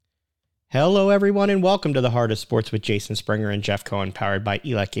Hello, everyone, and welcome to the Heart of Sports with Jason Springer and Jeff Cohen, powered by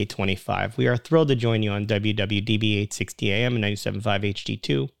ELEC 825. We are thrilled to join you on WWDB 860 AM and 97.5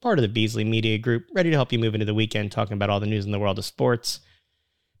 HD2, part of the Beasley Media Group, ready to help you move into the weekend talking about all the news in the world of sports.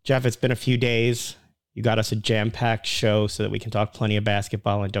 Jeff, it's been a few days. You got us a jam-packed show so that we can talk plenty of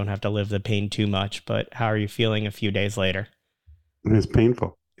basketball and don't have to live the pain too much, but how are you feeling a few days later? It's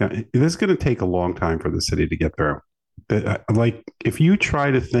painful. Yeah, this is going to take a long time for the city to get through. Like, if you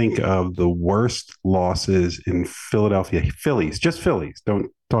try to think of the worst losses in Philadelphia, just Phillies, don't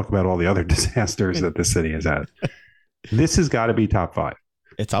talk about all the other disasters that the city has had. This has got to be top five.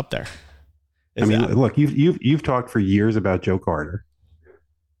 It's up there. Look, you've talked for years about Joe Carter.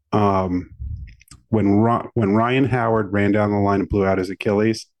 When Ryan Howard ran down the line and blew out his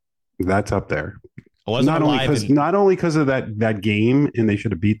Achilles, that's up there. Not only because of that game, and they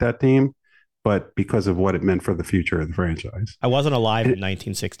should have beat that team, but because of what it meant for the future of the franchise. I wasn't alive in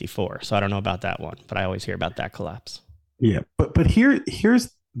 1964, so I don't know about that one, but I always hear about that collapse. Yeah, but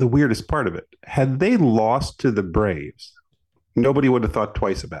here's the weirdest part of it. Had they lost to the Braves, nobody would have thought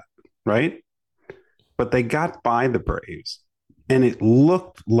twice about it, right? But they got by the Braves, and it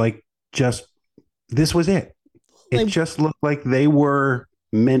looked like this was it. It just looked like they were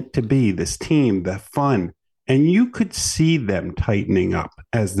meant to be this team, the fun. And you could see them tightening up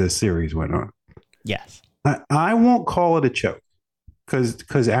as this series went on. Yes. I won't call it a choke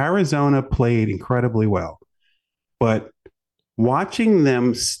because Arizona played incredibly well. But watching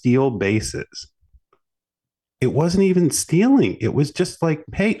them steal bases, it wasn't even stealing. It was just like,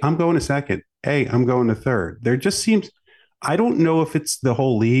 hey, I'm going to second. Hey, I'm going to third. There just seems, I don't know if it's the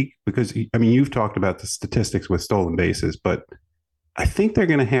whole league because, you've talked about the statistics with stolen bases, but I think they're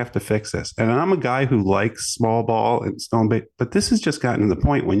going to have to fix this. And I'm a guy who likes small ball and stolen base, but this has just gotten to the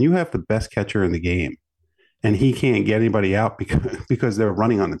point when you have the best catcher in the game and he can't get anybody out because they're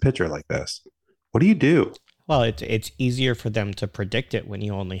running on the pitcher like this. What do you do? Well, it's easier for them to predict it when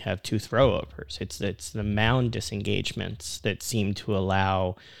you only have two throwovers. It's the mound disengagements that seem to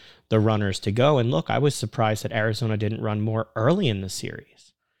allow the runners to go. And look, I was surprised that Arizona didn't run more early in the series.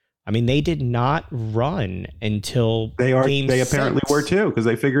 They did not run until game They 6. apparently were too because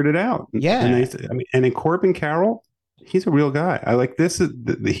they figured it out. Yeah, and in Corbin Carroll, he's a real guy. I like this.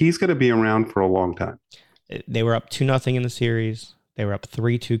 He's going to be around for a long time. They were up 2-0 in the series. They were up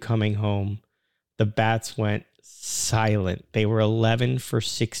 3-2 coming home. The bats went silent. They were 11 for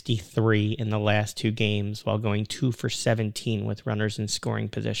 63 in the last two games while going 2 for 17 with runners in scoring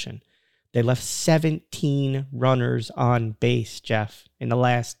position. They left 17 runners on base, Jeff, in the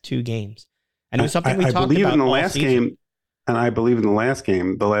last two games. And it was something we talked about in the all last season. game. And I believe in the last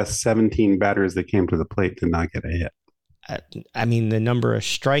game, the last 17 batters that came to the plate did not get a hit. The number of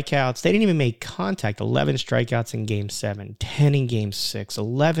strikeouts, they didn't even make contact. 11 strikeouts in game 7, 10 in game 6,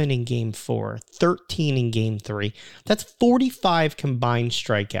 11 in game 4, 13 in game 3. That's 45 combined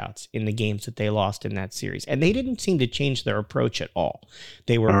strikeouts in the games that they lost in that series. And they didn't seem to change their approach at all.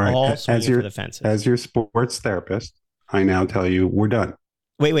 They were all swinging for the fences. As your sports therapist, I now tell you we're done.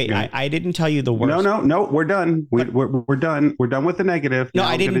 Wait. I didn't tell you the worst. No. We're done. We're done. We're done with the negative. No,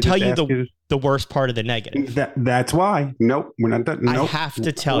 I didn't tell you the worst part of the negative. That's why. Nope, we're not done. Nope. I have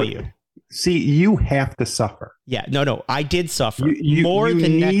to tell you. See, you have to suffer. Yeah, no. I did suffer. You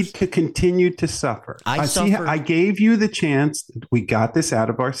need to continue to suffer. I gave you the chance. We got this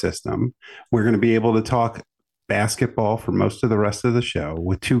out of our system. We're going to be able to talk basketball for most of the rest of the show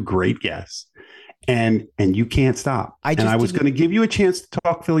with two great guests. And you can't stop. I was going to give you a chance to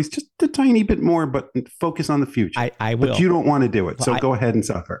talk Phillies just a tiny bit more, but focus on the future. I will. But you don't want to do it, so go ahead and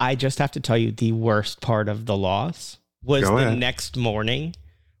suffer. I just have to tell you the worst part of the loss was next morning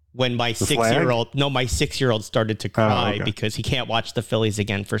when my 6-year-old started to cry because he can't watch the Phillies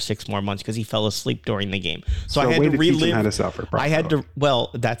again for 6 more months because he fell asleep during the game. So I had to relive. Teach him how to suffer. Well,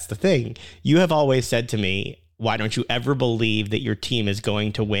 that's the thing. You have always said to me, why don't you ever believe that your team is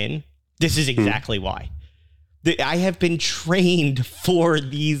going to win? This is exactly why. I have been trained for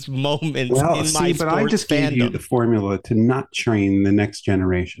these moments in my sports but I just gave you the formula to not train the next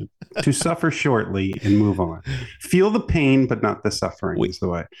generation, to suffer shortly and move on. Feel the pain, but not the suffering is the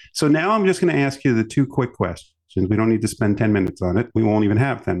way. So now I'm just going to ask you the two quick questions. We don't need to spend 10 minutes on it. We won't even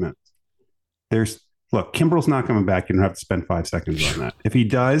have 10 minutes. Look, Kimbrel's not coming back. You don't have to spend 5 seconds on that. If he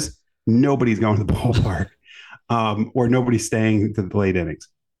does, nobody's going to the ballpark or nobody's staying to the late innings.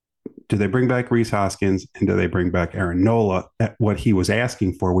 Do they bring back Rhys Hoskins and do they bring back Aaron Nola at what he was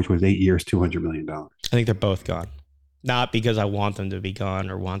asking for, which was 8 years, $200 million? I think they're both gone. Not because I want them to be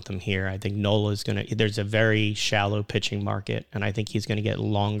gone or want them here. I think Nola's there's a very shallow pitching market, and I think he's going to get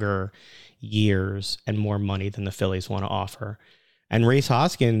longer years and more money than the Phillies want to offer. And Rhys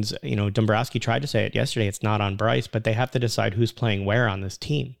Hoskins, Dombrowski tried to say it yesterday, it's not on Bryce, but they have to decide who's playing where on this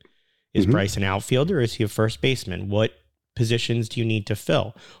team. Is Bryce an outfielder or is he a first baseman? What positions do you need to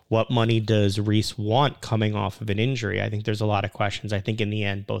fill? What money does Rhys want coming off of an injury? I think there's a lot of questions. I think in the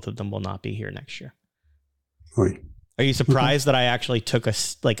end, both of them will not be here next year. Oy. Are you surprised that I actually took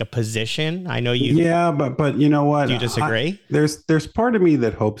a position? I know you. Yeah, but you know what? Do you disagree? There's part of me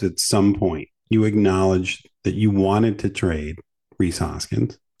that hopes at some point you acknowledge that you wanted to trade Rhys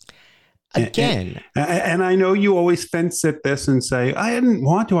Hoskins. Again. And I know you always fence at this and say, I didn't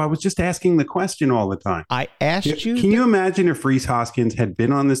want to. I was just asking the question all the time. I asked you. Can you imagine if Rhys Hoskins had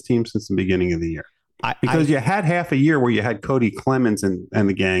been on this team since the beginning of the year? Because you had half a year where you had Cody Clemens and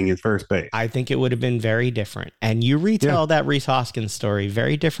the gang in first base. I think it would have been very different. And you retell that Rhys Hoskins story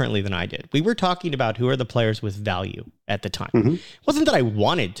very differently than I did. We were talking about who are the players with value at the time. It wasn't that I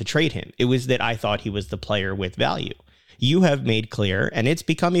wanted to trade him. It was that I thought he was the player with value. You have made clear, and it's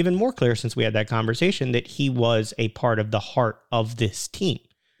become even more clear since we had that conversation, that he was a part of the heart of this team.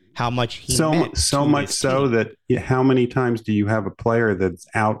 How much he meant so much so team. That how many times do you have a player that's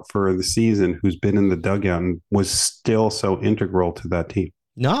out for the season who's been in the dugout and was still so integral to that team?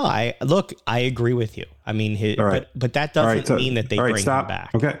 No, I agree with you. I mean, but that doesn't mean that they bring him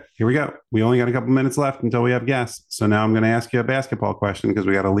back. Okay, here we go. We only got a couple minutes left until we have guests. So now I'm going to ask you a basketball question because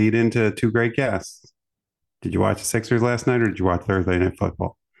we got to lead into two great guests. Did you watch the Sixers last night or did you watch Thursday Night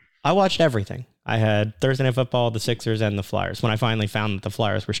Football? I watched everything. I had Thursday Night Football, the Sixers, and the Flyers. When I finally found that the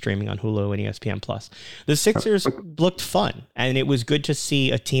Flyers were streaming on Hulu and ESPN+. The Sixers looked fun, and it was good to see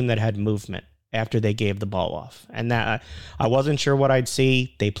a team that had movement after they gave the ball off. And that I wasn't sure what I'd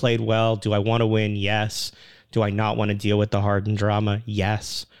see. They played well. Do I want to win? Yes. Do I not want to deal with the Harden drama?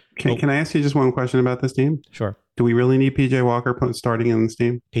 Yes. Can I ask you just one question about this team? Sure. Do we really need PJ Walker starting in this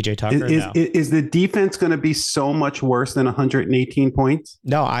team? PJ Tucker? No. Is the defense going to be so much worse than 118 points?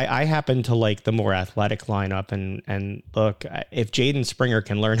 No, I happen to like the more athletic lineup. And look, if Jaden Springer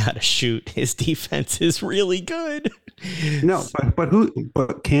can learn how to shoot, his defense is really good. No,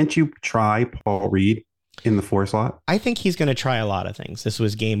 but can't you try Paul Reed in the 4 slot? I think he's going to try a lot of things. This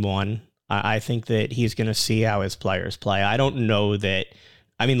was game 1. I think that he's going to see how his players play. I don't know that.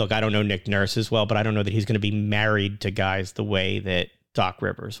 I mean, look, I don't know Nick Nurse as well, but I don't know that he's going to be married to guys the way that Doc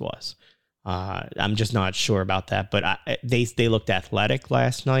Rivers was. I'm just not sure about that. But they looked athletic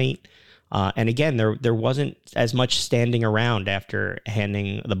last night. And again, there wasn't as much standing around after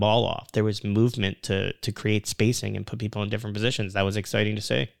handing the ball off. There was movement to create spacing and put people in different positions. That was exciting to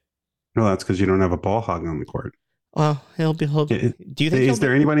see. No, that's because you don't have a ball hog on the court. Well, do you think is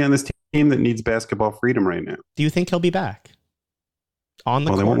there anybody on this team that needs basketball freedom right now? Do you think he'll be back? On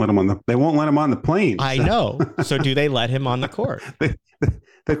the court. They won't let him on the plane. I know. So do they let him on the court?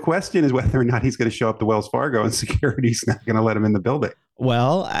 The question is whether or not he's going to show up to Wells Fargo and security's not going to let him in the building.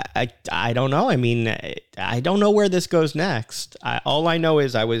 Well, I don't know. I mean, I don't know where this goes next. All I know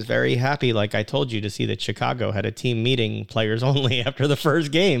is I was very happy, like I told you, to see that Chicago had a team meeting players only after the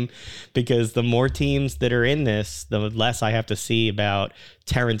first game, because the more teams that are in this, the less I have to see about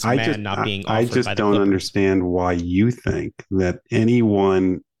Terrence Mann not being offered. I just don't understand why you think that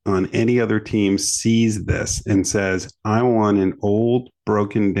anyone on any other team sees this and says, I want an old,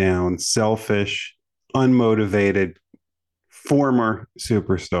 broken down, selfish, unmotivated former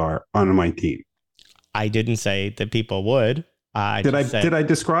superstar on my team. I didn't say that people would. Did I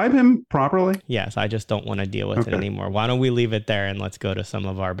describe him properly? Yes, I just don't want to deal with it anymore. Why don't we leave it there and let's go to some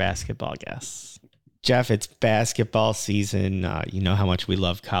of our basketball guests. Jeff, it's basketball season. You know how much we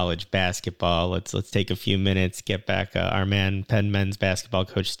love college basketball. Let's take a few minutes, get back our man, Penn men's basketball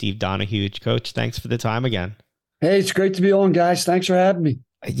coach Steve Donahue. Coach, thanks for the time again. Hey, it's great to be on, guys. Thanks for having me.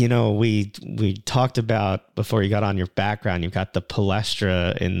 You know, we talked about before you got on your background, you've got the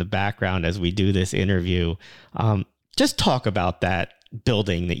Palestra in the background as we do this interview. Just talk about that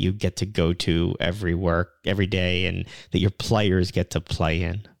building that you get to go to every day and that your players get to play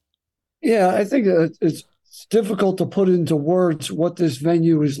in. Yeah, I think it's difficult to put into words what this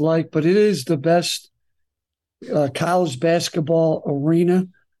venue is like, but it is the best college basketball arena,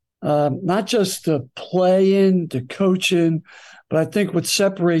 not just to play in, to coach in, but I think what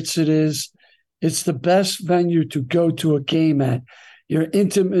separates it is it's the best venue to go to a game at. You're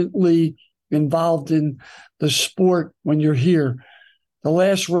intimately involved in the sport when you're here. The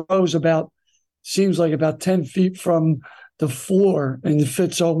last row is seems like about 10 feet from the floor, and it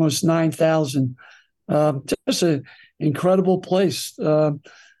fits almost 9,000. Just an incredible place that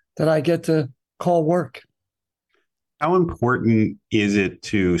I get to call work. How important is it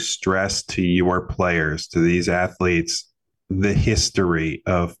to stress to your players, to these athletes, the history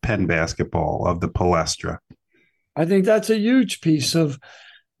of Penn basketball, of the Palestra? I think that's a huge piece of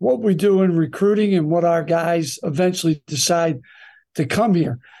what we do in recruiting and what our guys eventually decide to come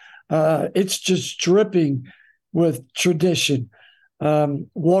here. It's just dripping with tradition.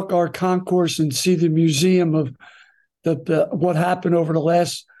 Walk our concourse and see the museum of what happened over the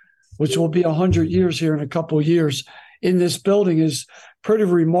last, which will be 100 years here in a couple of years, in this building is pretty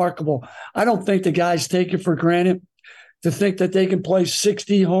remarkable. I don't think the guys take it for granted to think that they can play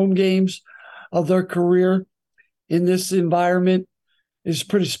 60 home games of their career in this environment is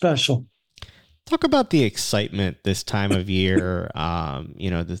pretty special. Talk about the excitement this time of year.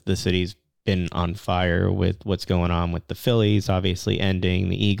 The city's been on fire with what's going on with the Phillies, obviously ending,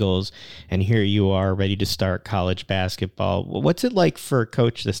 the Eagles, and here you are ready to start college basketball. What's it like for a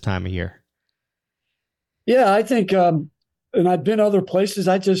coach this time of year? Yeah, I think, and I've been other places,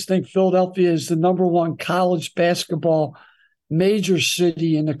 I just think Philadelphia is the number one college basketball major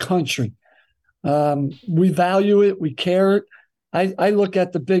city in the country. We value it. We care it. I look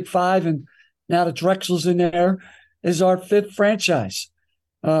at the Big Five, and now that Drexel's in there, is our fifth franchise.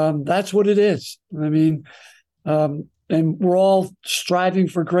 That's what it is. I mean, and we're all striving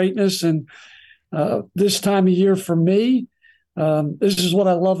for greatness. And this time of year for me, this is what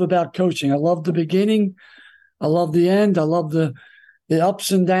I love about coaching. I love the beginning. I love the end. I love the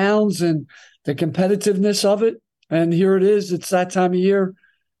ups and downs and the competitiveness of it. And here it is. It's that time of year.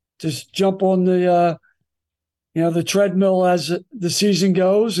 Just jump on the treadmill as the season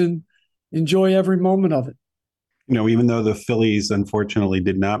goes and enjoy every moment of it. Even though the Phillies unfortunately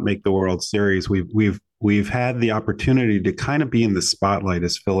did not make the World Series, we've had the opportunity to kind of be in the spotlight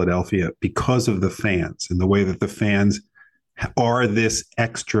as Philadelphia because of the fans and the way that the fans are this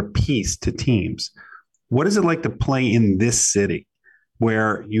extra piece to teams. What is it like to play in this city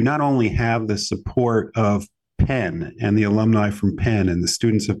where you not only have the support of Penn and the alumni from Penn and the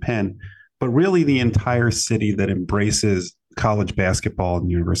students of Penn, but really the entire city that embraces college basketball in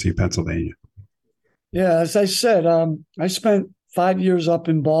the University of Pennsylvania? Yeah, as I said, I spent 5 years up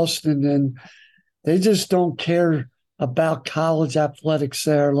in Boston, and they just don't care about college athletics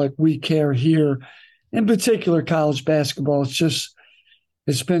there like we care here. In particular, college basketball.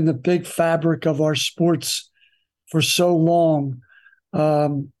 It's been the big fabric of our sports for so long.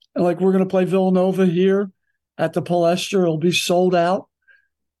 Like we're going to play Villanova here at the Palestra. It'll be sold out,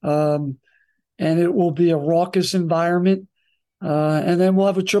 and it will be a raucous environment. And then we'll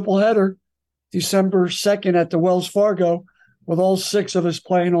have a triple header December 2nd at the Wells Fargo with all 6 of us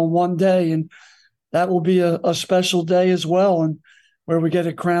playing on one day. And that will be a special day as well, and where we get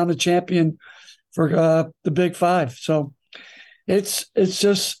to crown a champion for the Big Five. So it's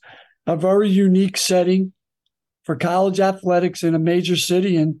just a very unique setting for college athletics in a major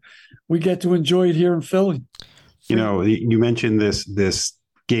city, and we get to enjoy it here in Philly. You mentioned this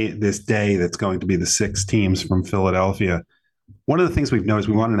day that's going to be the 6 teams from Philadelphia. One of the things we've noticed,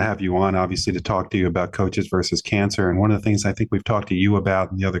 we wanted to have you on, obviously, to talk to you about coaches versus cancer. And one of the things I think we've talked to you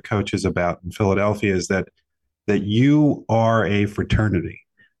about and the other coaches about in Philadelphia is that you are a fraternity,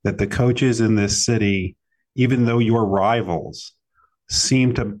 that the coaches in this city, even though you're rivals,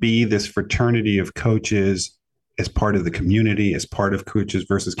 seem to be this fraternity of coaches as part of the community, as part of Coaches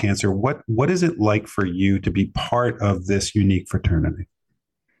versus Cancer. What is it like for you to be part of this unique fraternity?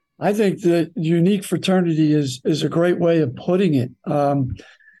 I think the unique fraternity is a great way of putting it. I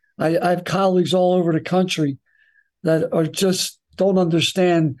have colleagues all over the country that are just don't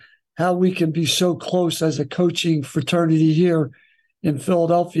understand how we can be so close as a coaching fraternity here in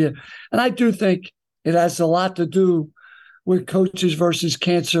Philadelphia. And I do think it has a lot to do with Coaches versus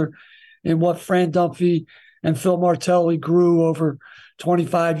Cancer and what Fran Dunphy and Phil Martelli grew over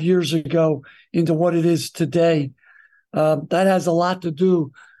 25 years ago into what it is today. That has a lot to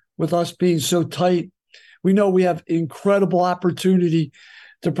do with us being so tight. We know we have incredible opportunity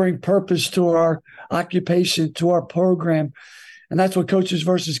to bring purpose to our occupation, to our program. And that's what Coaches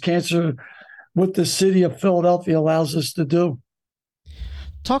versus Cancer with the city of Philadelphia allows us to do.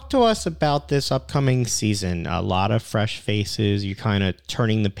 Talk to us about this upcoming season. A lot of fresh faces. You're kind of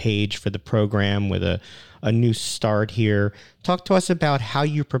turning the page for the program with a new start here. Talk to us about how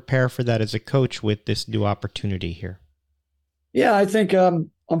you prepare for that as a coach with this new opportunity here. Yeah, I think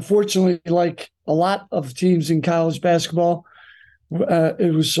unfortunately, like a lot of teams in college basketball,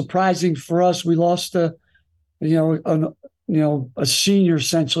 it was surprising for us. We lost a senior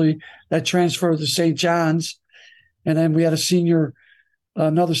essentially that transferred to St. John's, and then we had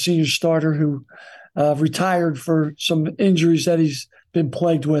another senior starter who retired for some injuries that he's been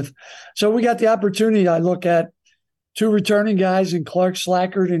plagued with. So we got the opportunity. I look at 2 returning guys in Clark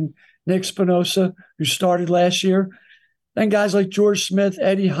Slackard and Nick Spinoza, who started last year. Then guys like George Smith,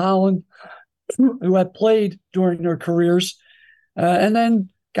 Eddie Holland, who have played during their careers. And then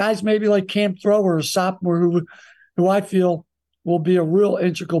guys maybe like Cam Thrower, a sophomore, who I feel will be a real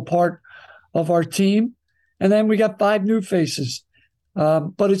integral part of our team. And then we got 5 new faces.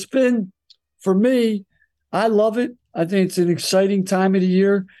 But it's been, for me, I love it. I think it's an exciting time of the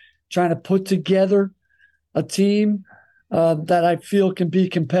year, trying to put together a team that I feel can be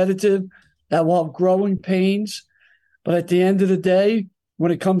competitive, that will have growing pains. But at the end of the day,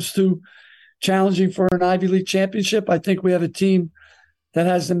 when it comes to challenging for an Ivy League championship, I think we have a team that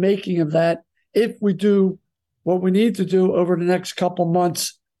has the making of that if we do what we need to do over the next couple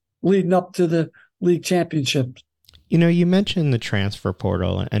months leading up to the league championship. You know, you mentioned the transfer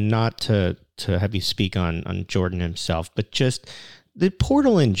portal, and not to have you speak on Jordan himself, but just the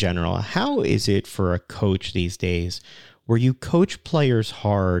portal in general. How is it for a coach these days where you coach players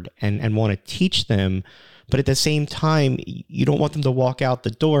hard and want to teach them, but at the same time, you don't want them to walk out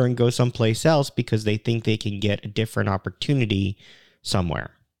the door and go someplace else because they think they can get a different opportunity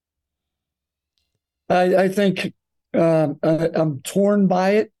somewhere? I think I'm torn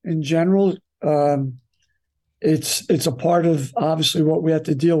by it in general. It's a part of, obviously, what we have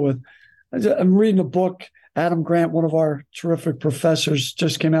to deal with. I'm reading a book. Adam Grant, one of our terrific professors,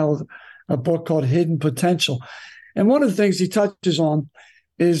 just came out with a book called Hidden Potential. And one of the things he touches on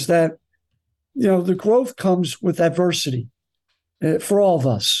is that, the growth comes with adversity for all of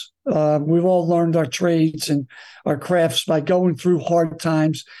us. We've all learned our trades and our crafts by going through hard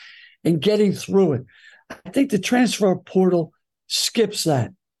times and getting through it. I think the transfer portal skips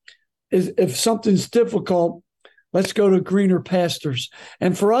that. If something's difficult, let's go to greener pastures.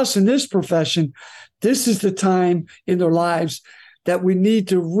 And for us in this profession, this is the time in their lives that we need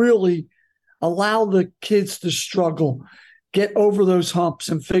to really allow the kids to struggle, get over those humps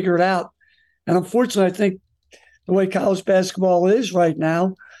and figure it out. And unfortunately, I think the way college basketball is right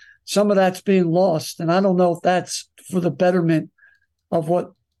now, some of that's being lost. And I don't know if that's for the betterment of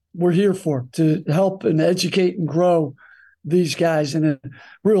what we're here for, to help and educate and grow these guys in a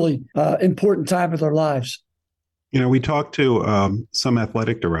really important time of their lives. We talked to some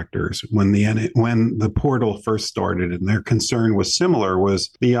athletic directors when the portal first started, and their concern was similar, was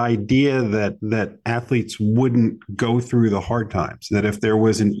the idea that athletes wouldn't go through the hard times, that if there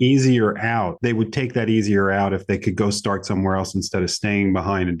was an easier out, they would take that easier out if they could go start somewhere else instead of staying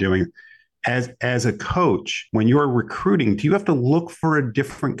behind and doing. As a coach, when you're recruiting, do you have to look for a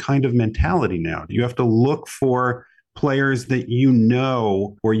different kind of mentality now? Do you have to look for players that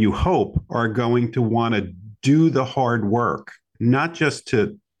or you hope are going to want to do the hard work, not just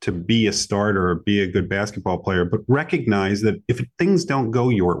to be a starter or be a good basketball player, but recognize that if things don't go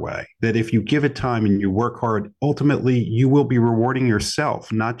your way, that if you give it time and you work hard, ultimately you will be rewarding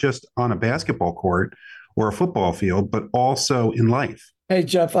yourself, not just on a basketball court or a football field, but also in life. Hey,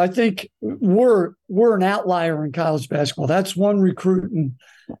 Jeff, I think we're an outlier in college basketball. That's one recruit in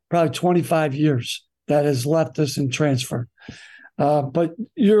probably 25 years that has left us and transferred. But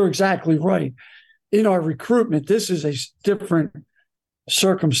you're exactly right. In our recruitment, this is a different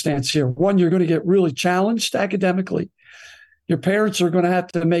circumstance here. One, you're going to get really challenged academically. Your parents are going to have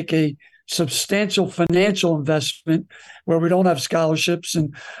to make a substantial financial investment where we don't have scholarships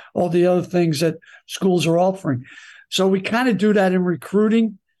and all the other things that schools are offering. So we kind of do that in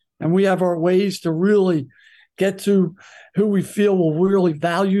recruiting, and we have our ways to really get to who we feel will really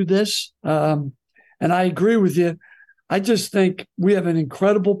value this. And I agree with you. I just think we have an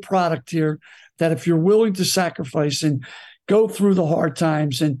incredible product here that if you're willing to sacrifice and go through the hard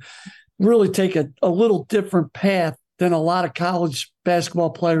times and really take a little different path than a lot of college basketball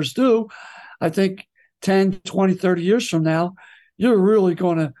players do, I think 10, 20, 30 years from now, you're really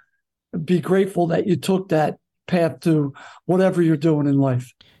going to be grateful that you took that path to whatever you're doing in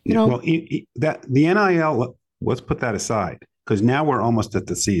life. Well, that the NIL, let's put that aside, because now we're almost at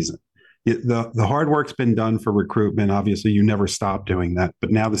the season. The hard work's been done for recruitment. Obviously, you never stop doing that, but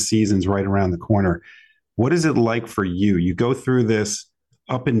now the season's right around the corner. What is it like for you? You go through this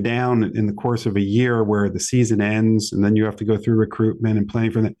up and down in the course of a year where the season ends, and then you have to go through recruitment and planning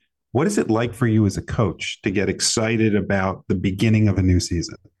for that. What is it like for you as a coach to get excited about the beginning of a new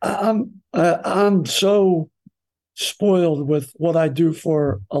season? I'm so spoiled with what I do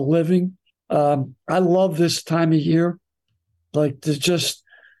for a living. I love this time of year. Like,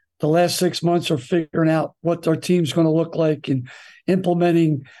 the last 6 months are figuring out what our team's going to look like and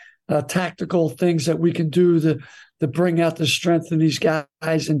implementing tactical things that we can do to bring out the strength in these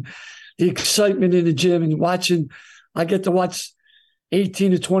guys and the excitement in the gym and watching. I get to watch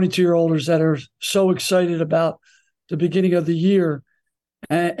 18 to 22-year-olds that are so excited about the beginning of the year.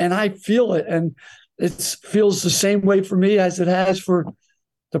 And I feel it. And it feels the same way for me as it has for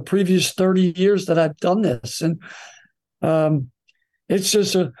the previous 30 years that I've done this. And it's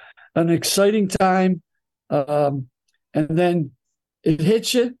just an exciting time. And then it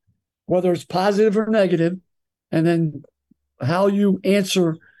hits you, whether it's positive or negative, and then how you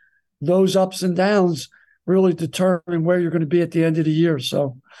answer those ups and downs really determine where you're going to be at the end of the year.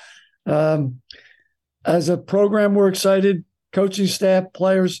 So as a program, we're excited. Coaching staff,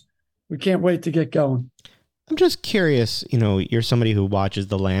 players, we can't wait to get going. I'm just curious, you're somebody who watches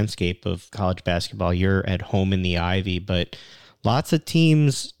the landscape of college basketball. You're at home in the Ivy, but lots of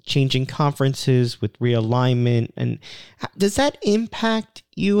teams changing conferences with realignment. And does that impact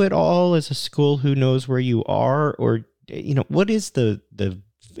you at all as a school who knows where you are? Or, what is the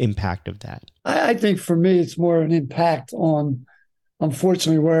impact of that? I think for me, it's more an impact on,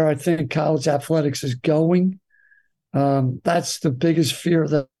 unfortunately, where I think college athletics is going. That's the biggest fear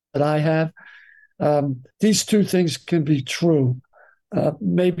that I have. These two things can be true.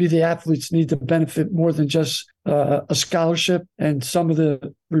 Maybe the athletes need to benefit more than just a scholarship and some of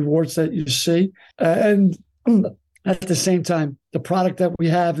the rewards that you see. And at the same time, the product that we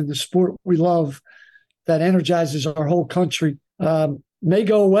have and the sport we love that energizes our whole country may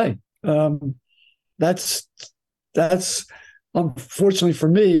go away. That's unfortunately for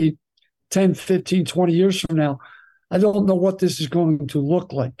me, 10, 15, 20 years from now, I don't know what this is going to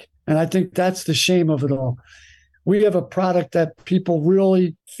look like. And I think that's the shame of it all. We have a product that people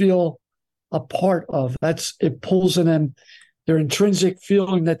really feel a part of. It pulls in them, their intrinsic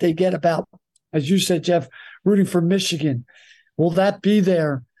feeling that they get about, as you said, Jeff, rooting for Michigan. Will that be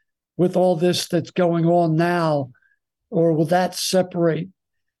there with all this that's going on now? Or will that separate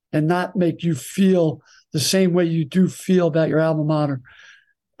and not make you feel the same way you do feel about your alma mater?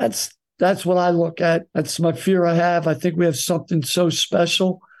 That's what I look at. That's my fear I have. I think we have something so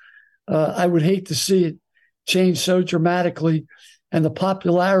special. I would hate to see it change so dramatically and the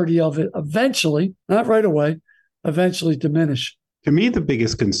popularity of it eventually, not right away, eventually diminish. To me, the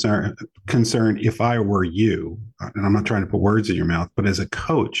biggest concern, if I were you, and I'm not trying to put words in your mouth, but as a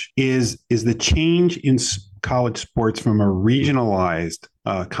coach, is the change in college sports from a regionalized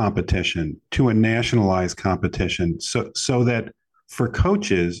competition to a nationalized competition, so that for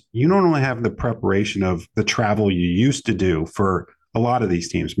coaches, you don't only have the preparation of the travel you used to do for a lot of these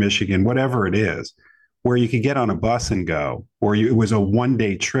teams, Michigan, whatever it is, where you could get on a bus and go, or it was a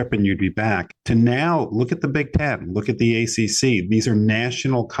one-day trip and you'd be back, to now look at the Big Ten, look at the ACC. These are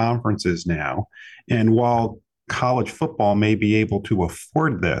national conferences now. And while college football may be able to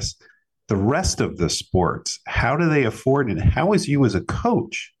afford this, the rest of the sports, how do they afford it? And how is you as a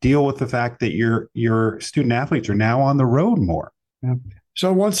coach deal with the fact that your student athletes are now on the road more? Yeah.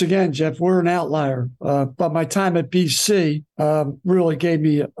 So once again, Jeff, we're an outlier. But my time at BC really gave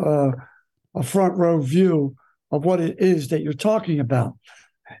me a front row view of what it is that you're talking about.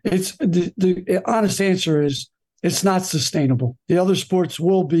 It's the honest answer is it's not sustainable. The other sports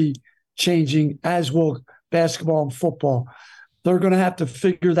will be changing, as will basketball and football. They're going to have to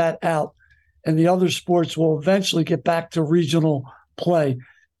figure that out. And the other sports will eventually get back to regional play,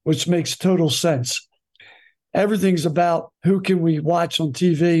 which makes total sense. Everything's about who can we watch on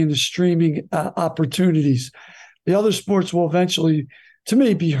TV and the streaming opportunities. The other sports will eventually, to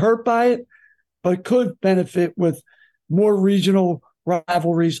me, be hurt by it, but could benefit with more regional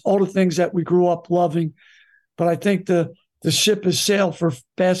rivalries, all the things that we grew up loving. But I think the ship has sailed for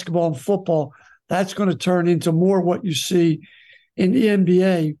basketball and football. That's going to turn into more what you see in the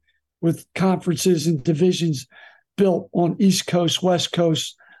NBA with conferences and divisions built on East Coast, West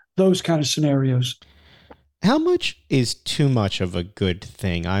Coast, those kind of scenarios. How much is too much of a good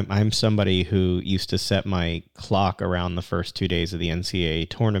thing? I'm somebody who used to set my clock around the first 2 days of the NCAA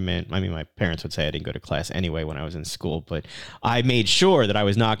tournament. I mean, my parents would say I didn't go to class anyway when I was in school, but I made sure that I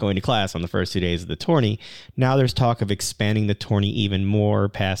was not going to class on the first 2 days of the tourney. Now there's talk of expanding the tourney even more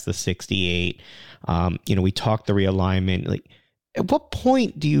past the 68. We talked the realignment. Like, at what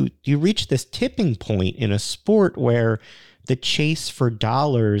point do you reach this tipping point in a sport where the chase for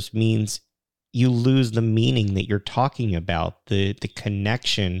dollars means you lose the meaning that you're talking about, the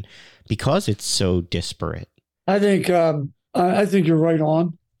connection, because it's so disparate? I think you're right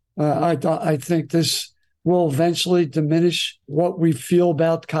on. I think this will eventually diminish what we feel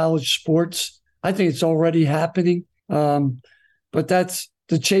about college sports. I think it's already happening, but that's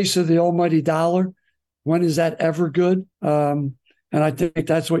the chase of the almighty dollar. When is that ever good? And I think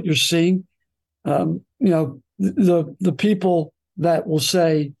that's what you're seeing. The people that will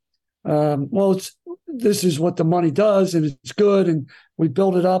say, this is what the money does and it's good and we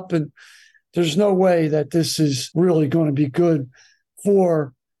build it up, and there's no way that this is really going to be good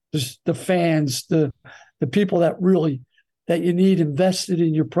for the fans, the people that really that you need invested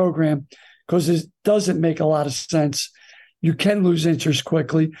in your program, because it doesn't make a lot of sense. You can lose interest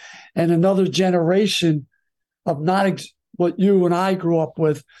quickly. And another generation of what you and I grew up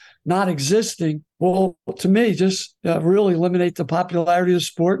with, not existing, will, to me, just really eliminate the popularity of the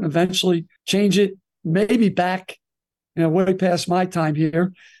sport and eventually change it, maybe back, way past my time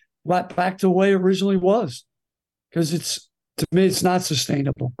here, back to the way it originally was. Because to me, it's not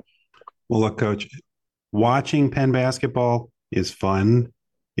sustainable. Well, look, Coach, watching Penn basketball is fun.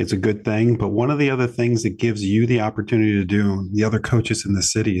 It's a good thing. But one of the other things that gives you the opportunity to do, the other coaches in the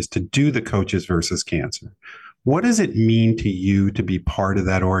city, is to do the Coaches versus Cancer. What does it mean to you to be part of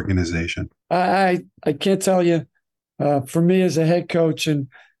that organization? I can't tell you. For me as a head coach, and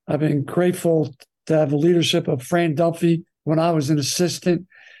I've been grateful to have the leadership of Fran Dunphy when I was an assistant,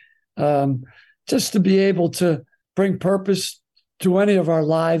 just to be able to bring purpose to any of our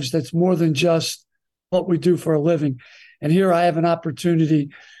lives that's more than just what we do for a living. And here I have an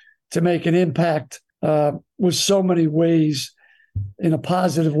opportunity to make an impact with so many ways, in a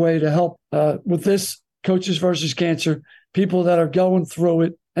positive way, to help with this Coaches versus Cancer, people that are going through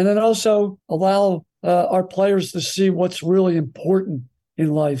it, and then also allow our players to see what's really important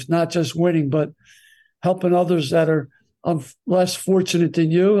in life, not just winning, but helping others that are less fortunate than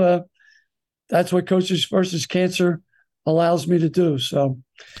you. That's what Coaches versus Cancer allows me to do. So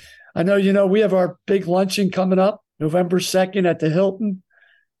I know, we have our big luncheon coming up November 2nd at the Hilton.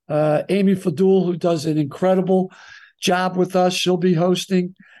 Amy Fadul, who does an incredible job with us, she'll be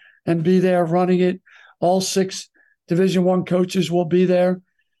hosting and be there running it. All 6 Division I coaches will be there.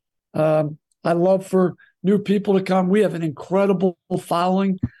 I love for new people to come. We have an incredible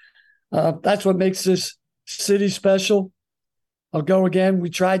following. That's what makes this city special. I'll go again. We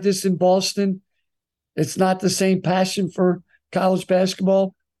tried this in Boston. It's not the same passion for college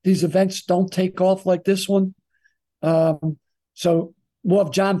basketball. These events don't take off like this one. So we'll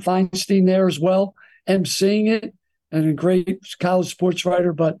have John Feinstein there as well, emceeing it, and a great college sports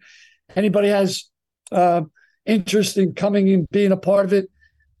writer. But anybody has interest in coming and being a part of it,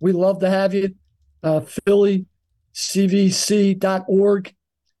 we love to have you. PhillyCVC.org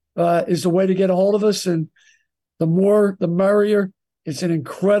is the way to get a hold of us. And the more, the merrier. It's an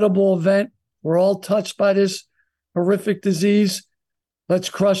incredible event. We're all touched by this horrific disease. Let's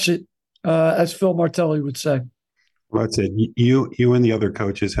crush it, as Phil Martelli would say. Well, that's it. You and the other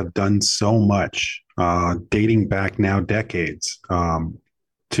coaches have done so much, dating back now decades,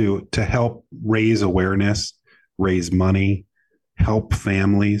 to help raise awareness, raise money, help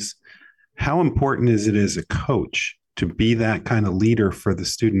families. How important is it as a coach to be that kind of leader for the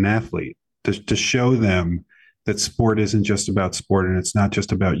student athlete, to show them that sport isn't just about sport, and it's not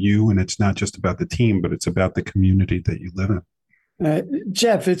just about you, and it's not just about the team, but it's about the community that you live in?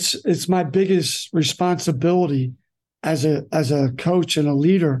 Jeff, it's my biggest responsibility as a coach and a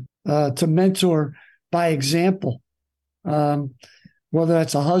leader to mentor by example, whether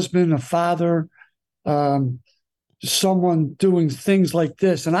that's a husband, a father, someone doing things like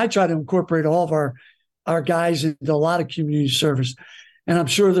this. And I try to incorporate all of our guys into a lot of community service. And I'm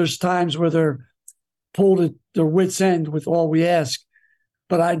sure there's times where they're pulled at their wits' end with all we ask,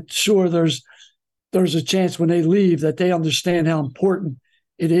 but I'm sure there's a chance when they leave that they understand how important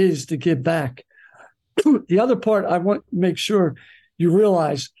it is to give back. The other part I want to make sure you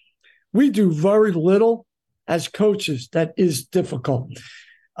realize, we do very little as coaches that is difficult.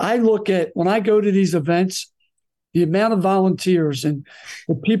 I look at, when I go to these events, the amount of volunteers and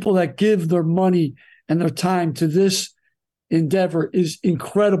the people that give their money and their time to this endeavor is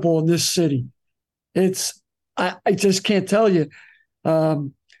incredible in this city. I just can't tell you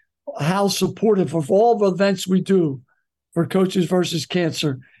how supportive of all the events we do for Coaches versus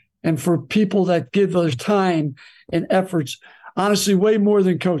Cancer, and for people that give their time and efforts, honestly, way more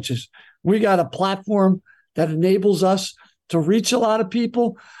than coaches. We got a platform that enables us to reach a lot of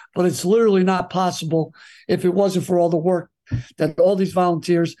people, but it's literally not possible if it wasn't for all the work that all these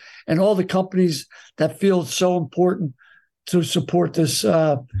volunteers and all the companies that feel it's so important to support this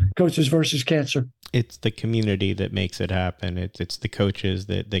Coaches versus Cancer. It's the community that makes it happen. It's the coaches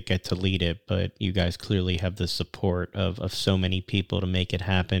that get to lead it, but you guys clearly have the support of so many people to make it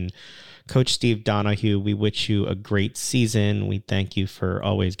happen. Coach Steve Donahue, we wish you a great season. We thank you for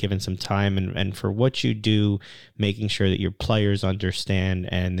always giving some time and for what you do, making sure that your players understand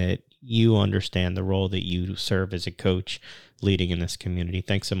and that you understand the role that you serve as a coach leading in this community.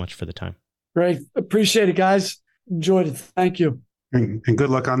 Thanks so much for the time. Great. Appreciate it, guys. Enjoyed it. Thank you. And good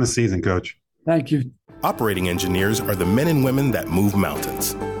luck on the season, Coach. Thank you. Operating engineers are the men and women that move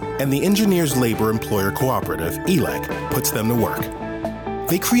mountains. And the Engineers Labor Employer Cooperative, ELEC, puts them to work.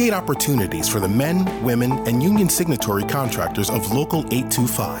 They create opportunities for the men, women, and union signatory contractors of Local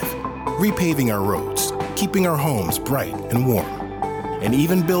 825, repaving our roads, keeping our homes bright and warm, and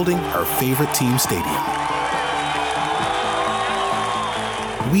even building our favorite team stadium.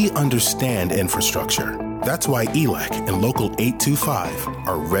 We understand infrastructure. That's why ELAC and Local 825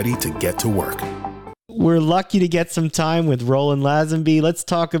 are ready to get to work. We're lucky to get some time with Roland Lazenby. Let's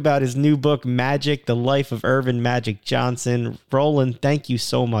talk about his new book, Magic, The Life of Irvin Magic Johnson. Roland, thank you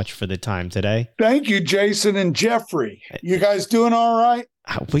so much for the time today. Thank you, Jason and Jeffrey. You guys doing all right?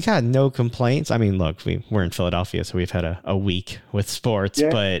 We got no complaints. I mean, look, we're in Philadelphia, so we've had a week with sports,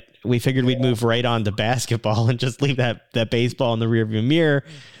 but we figured we'd move right on to basketball and just leave that baseball in the rearview mirror.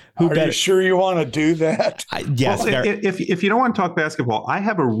 Are you sure you want to do that? Yes. Well, if you don't want to talk basketball, I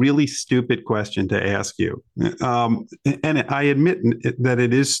have a really stupid question to ask you. And I admit that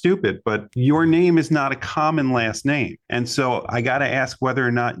it is stupid, but your name is not a common last name. And so I got to ask whether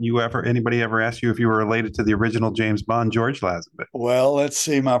or not anybody ever asked you if you were related to the original James Bond, George Lazenby. Well, let's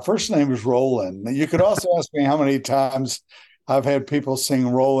see. My first name is Roland. You could also ask me how many times I've had people sing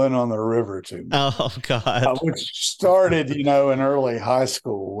 "Rollin' on the River" to me. Oh, God. Which started, in early high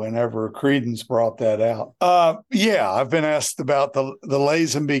school whenever Creedence brought that out. I've been asked about the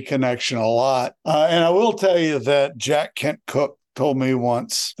Lazenby connection a lot. And I will tell you that Jack Kent Cooke told me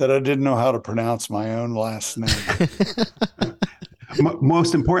once that I didn't know how to pronounce my own last name.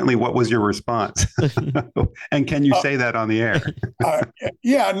 Most importantly, what was your response? And can you say that on the air?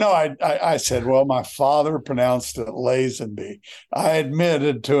 I said, well, my father pronounced it Lazenby. I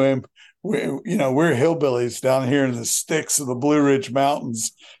admitted to him, we're hillbillies down here in the sticks of the Blue Ridge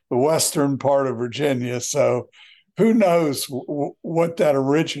Mountains, the western part of Virginia. So who knows what that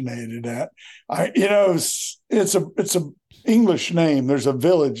originated at? It's a English name. There's a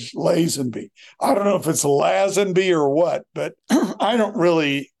village, Lazenby. I don't know if it's Lazenby or what, but I'm not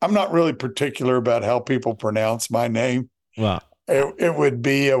really particular about how people pronounce my name. Wow. It would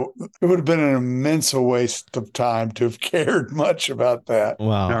have been an immense waste of time to have cared much about that.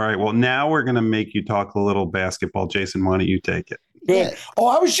 Wow. All right. Well, now we're going to make you talk a little basketball. Jason, why don't you take it? Good. Oh,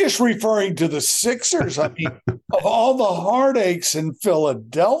 I was just referring to the Sixers. I mean, of all the heartaches in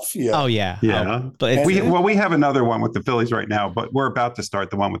Philadelphia. Oh, yeah. Yeah. But we have another one with the Phillies right now, but we're about to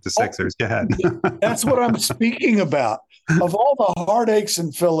start the one with the Sixers. Go ahead. That's what I'm speaking about. Of all the heartaches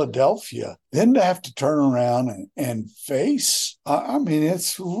in Philadelphia, then to have to turn around and face,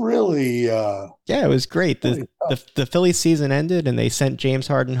 it's really... it was great. The Phillies season ended and they sent James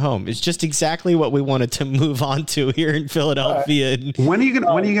Harden home. It's just exactly what we wanted to move on to here in Philadelphia. When are you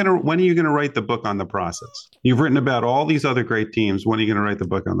gonna write the book on the process? You've written about all these other great teams. When are you gonna write the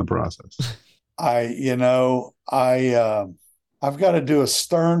book on the process? I've got to do a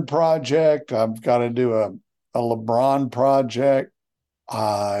Stern project. I've got to do a LeBron project.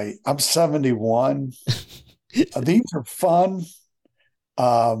 I'm 71. These are fun.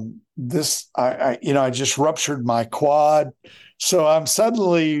 I just ruptured my quad. So I'm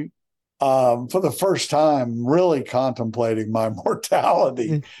suddenly, for the first time, really contemplating my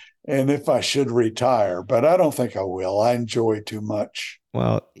mortality and if I should retire. But I don't think I will. I enjoy too much.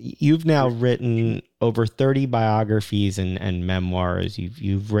 Well, you've now written over 30 biographies and memoirs.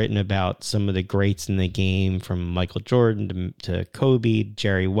 You've written about some of the greats in the game, from Michael Jordan to Kobe,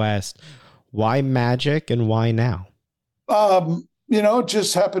 Jerry West. Why Magic and why now? It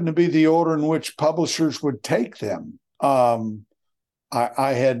just happened to be the order in which publishers would take them. I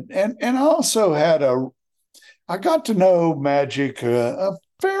got to know Magic a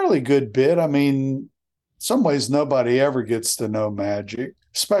fairly good bit. I mean, some ways nobody ever gets to know Magic,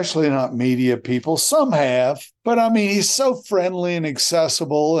 especially not media people. Some have, but he's so friendly and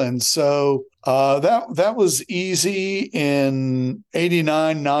accessible. And so that was easy in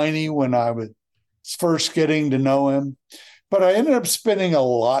 89, 90 when I was first getting to know him. But I ended up spending a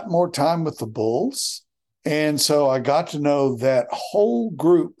lot more time with the Bulls. And so I got to know that whole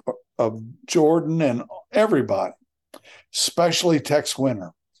group of Jordan and everybody, especially Tex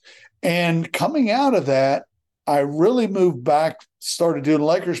Winter. And coming out of that, I really moved back, started doing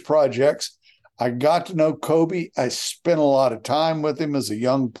Lakers projects. I got to know Kobe. I spent a lot of time with him as a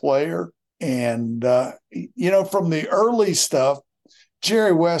young player. And, from the early stuff,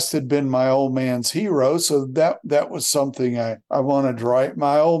 Jerry West had been my old man's hero. So that was something I wanted to write.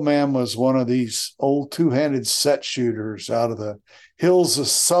 My old man was one of these old two-handed set shooters out of the hills of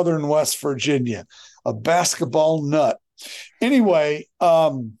southern West Virginia, a basketball nut. Anyway,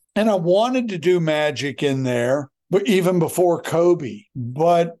 and I wanted to do Magic in there, but even before Kobe.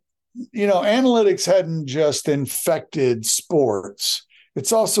 But, analytics hadn't just infected sports.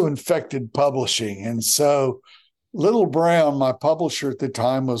 It's also infected publishing. And so Little Brown, my publisher at the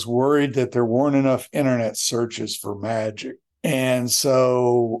time, was worried that there weren't enough internet searches for Magic. And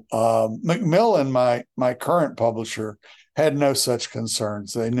so Macmillan, my current publisher, had no such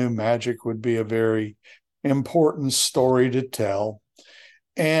concerns. They knew Magic would be a very important story to tell.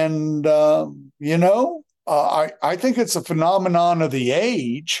 And, I think it's a phenomenon of the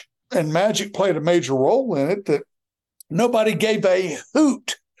age, and Magic played a major role in it, that nobody gave a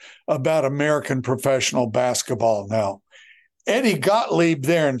hoot about American professional basketball. Now, Eddie Gottlieb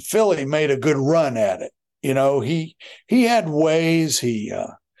there in Philly made a good run at it. He had ways. He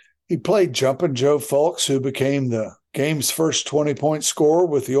played Jumpin' Joe Fulks, who became the game's first 20-point scorer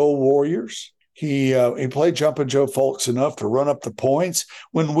with the old Warriors. He played Jumpin' Joe Fulks enough to run up the points.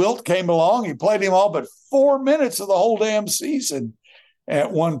 When Wilt came along, he played him all but 4 minutes of the whole damn season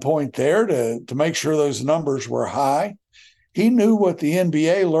at one point there to make sure those numbers were high. He knew what the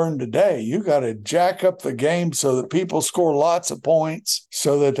NBA learned today. You got to jack up the game so that people score lots of points,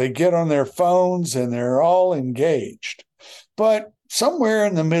 so that they get on their phones and they're all engaged. But somewhere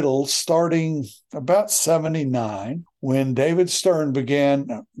in the middle, starting about 79, when David Stern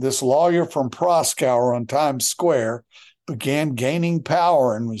began, this lawyer from Proskauer on Times Square, began gaining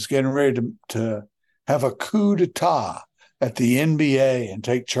power and was getting ready to have a coup d'etat at the NBA and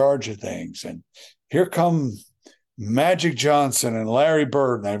take charge of things. And here come Magic Johnson and Larry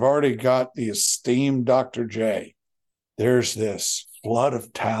Bird, and they've already got the esteemed Dr. J. There's this flood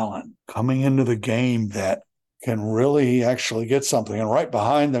of talent coming into the game that can really actually get something. And right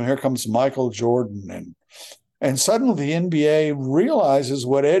behind them, here comes Michael Jordan. And suddenly the NBA realizes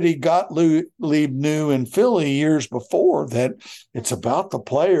what Eddie Gottlieb knew in Philly years before, that it's about the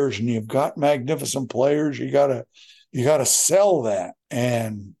players, and you've got magnificent players. You gotta sell that.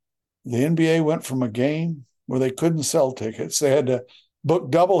 And the NBA went from a game where they couldn't sell tickets. They had to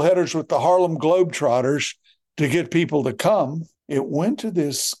book doubleheaders with the Harlem Globetrotters to get people to come. It went to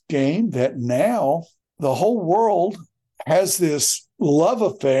this game that now the whole world has this love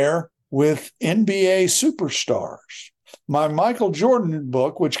affair with NBA superstars. My Michael Jordan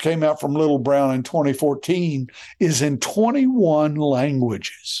book, which came out from Little Brown in 2014, is in 21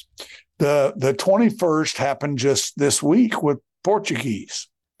 languages. The 21st happened just this week with Portuguese.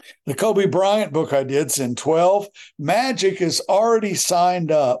 The Kobe Bryant book I did is in 12. Magic is already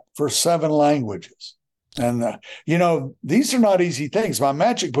signed up for 7 languages. And, these are not easy things. My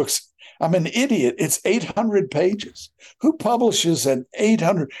Magic books, I'm an idiot. It's 800 pages. Who publishes an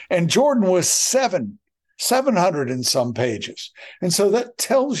 800? And Jordan was 700 and some pages. And so that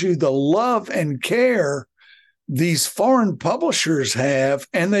tells you the love and care these foreign publishers have,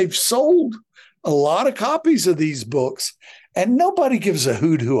 and they've sold a lot of copies of these books. And nobody gives a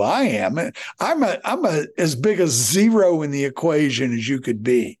hoot who I am. I'm as big a zero in the equation as you could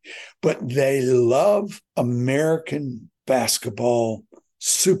be. But they love American basketball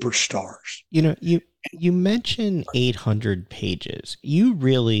superstars. You mentioned 800 pages. You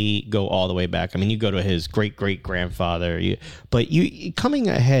really go all the way back. I mean, you go to his great-great-grandfather. But coming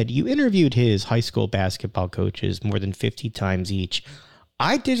ahead, you interviewed his high school basketball coaches more than 50 times each.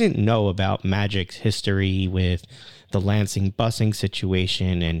 I didn't know about Magic's history with the Lansing busing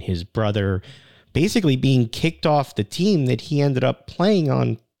situation and his brother basically being kicked off the team that he ended up playing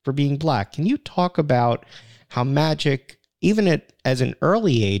on for being black. Can you talk about how Magic, even as an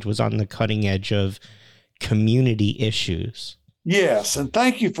early age, was on the cutting edge of community issues? Yes, and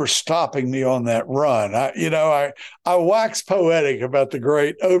thank you for stopping me on that run. I wax poetic about the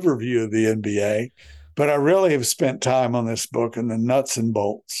great overview of the NBA, but I really have spent time on this book and the nuts and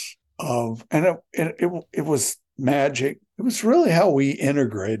bolts of, and it was Magic. It was really how we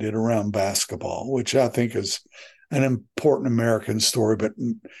integrated around basketball, which I think is an important American story. But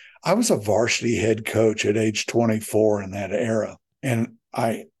I was a varsity head coach at age 24 in that era, and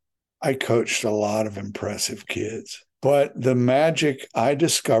I coached a lot of impressive kids. But the Magic I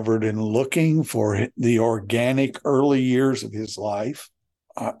discovered in looking for the organic early years of his life,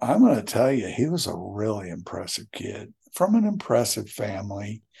 I'm going to tell you, he was a really impressive kid from an impressive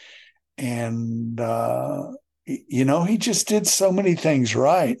family. And, he just did so many things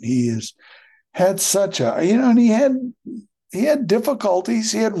right. He had such a, and he had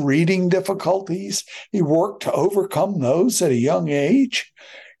difficulties. He had reading difficulties. He worked to overcome those at a young age.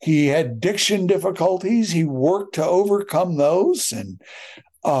 He had diction difficulties. He worked to overcome those. And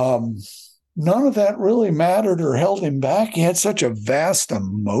none of that really mattered or held him back. He had such a vast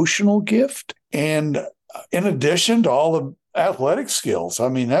emotional gift. And in addition to all the athletic skills,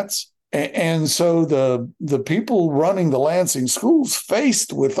 and so the people running the Lansing schools,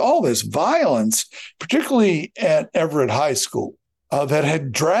 faced with all this violence, particularly at Everett High School, that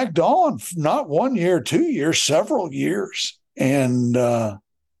had dragged on not 1 year, 2 years, several years. And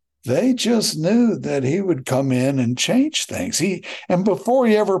they just knew that he would come in and change things. And before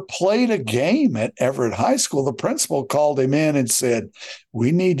he ever played a game at Everett High School, the principal called him in and said,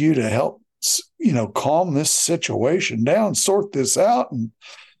 "We need you to help, calm this situation down, sort this out." And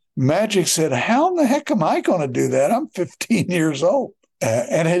Magic said, "How in the heck am I going to do that? I'm 15 years old,"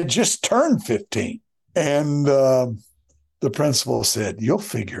 and had just turned 15. And the principal said, "You'll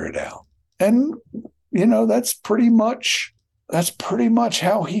figure it out." And, that's pretty much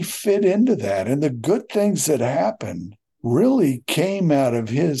how he fit into that. And the good things that happened really came out of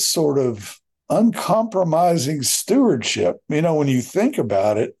his sort of uncompromising stewardship. When you think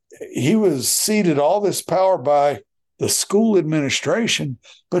about it, he was ceded all this power by the school administration,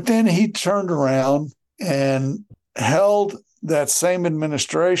 but then he turned around and held that same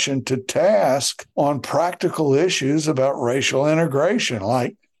administration to task on practical issues about racial integration.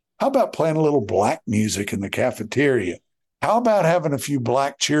 Like, how about playing a little black music in the cafeteria? How about having a few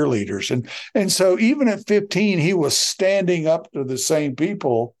black cheerleaders? And so even at 15, he was standing up to the same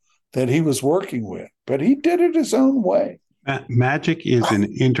people that he was working with, but he did it his own way. Magic is an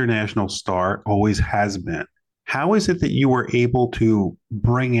international star, always has been. How is it that you were able to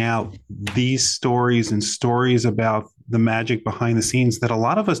bring out these stories and stories about the Magic behind the scenes that a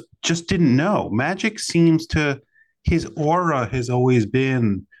lot of us just didn't know? Magic seems to, his aura has always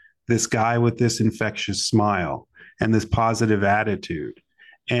been this guy with this infectious smile and this positive attitude.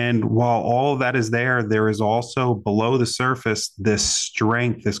 And while all of that is there, there is also below the surface this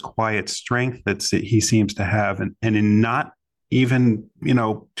strength, this quiet strength that he seems to have. And in not even,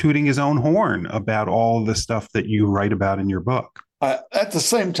 tooting his own horn about all the stuff that you write about in your book. At the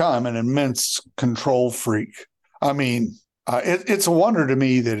same time, an immense control freak. I mean, it's a wonder to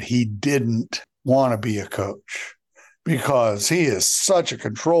me that he didn't want to be a coach, because he is such a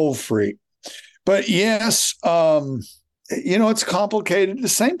control freak. But yes, it's complicated. The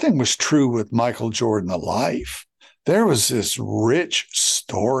same thing was true with Michael Jordan, the life. There was this rich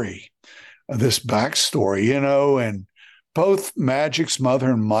story, this backstory, and both Magic's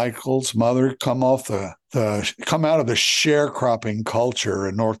mother and Michael's mother come out of the sharecropping culture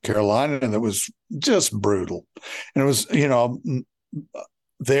in North Carolina that was just brutal. And it was,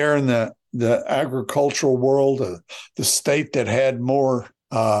 there in the agricultural world, the state that had more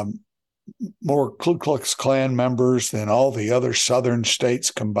Ku Klux Klan members than all the other southern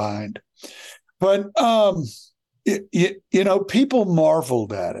states combined. But, people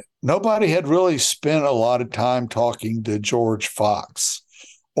marveled at it. Nobody had really spent a lot of time talking to George Fox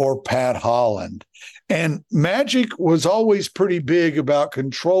or Pat Holland. And Magic was always pretty big about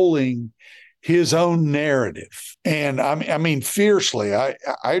controlling his own narrative. And I mean, fiercely.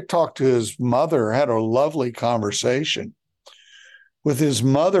 I talked to his mother, had a lovely conversation with his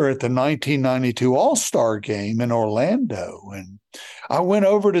mother at the 1992 All-Star game in Orlando. And I went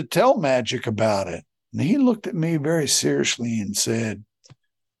over to tell Magic about it. And he looked at me very seriously and said,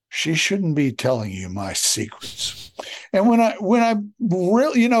 "She shouldn't be telling you my secrets." And when I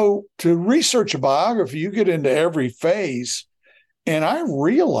really, to research a biography, you get into every phase. And I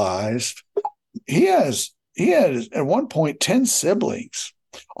realized he had at one point 10 siblings,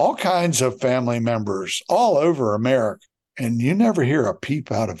 all kinds of family members all over America. And you never hear a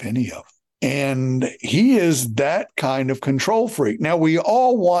peep out of any of them. And he is that kind of control freak. Now, we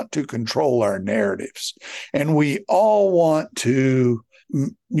all want to control our narratives, and we all want to,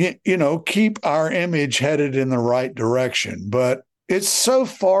 keep our image headed in the right direction. But it's so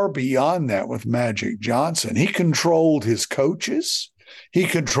far beyond that with Magic Johnson. He controlled his coaches. He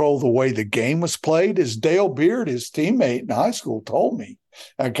controlled the way the game was played. As Dale Beard, his teammate in high school, told me,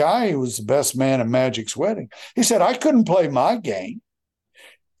 a guy who was the best man at Magic's wedding, he said, "I couldn't play my game.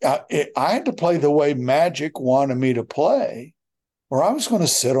 I had to play the way Magic wanted me to play, or I was going to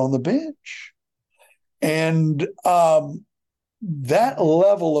sit on the bench." And that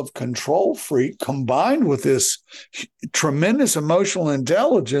level of control freak combined with this tremendous emotional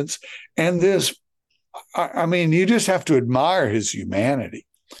intelligence and this, you just have to admire his humanity,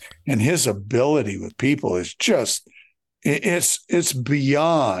 and his ability with people is just, it's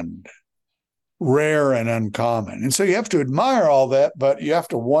beyond rare and uncommon. And so you have to admire all that, but you have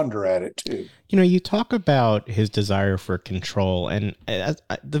to wonder at it too. You talk about his desire for control, and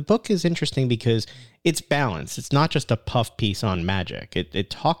the book is interesting because it's balanced. It's not just a puff piece on Magic.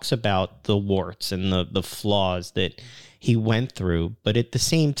 It talks about the warts and the flaws that he went through. But at the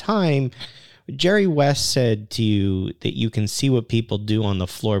same time, Jerry West said to you that you can see what people do on the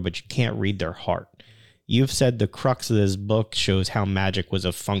floor, but you can't read their heart. You've said the crux of this book shows how Magic was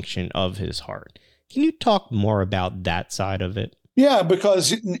a function of his heart. Can you talk more about that side of it? Yeah,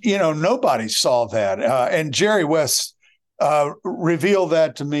 because, nobody saw that. And Jerry West revealed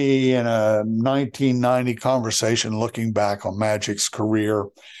that to me in a 1990 conversation looking back on Magic's career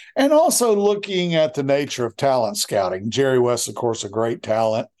and also looking at the nature of talent scouting. Jerry West, of course, a great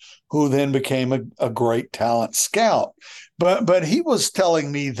talent who then became a great talent scout. But he was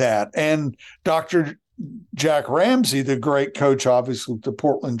telling me that. And Dr. Jack Ramsey, the great coach, obviously, with the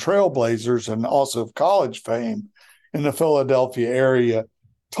Portland Trailblazers and also of college fame in the Philadelphia area,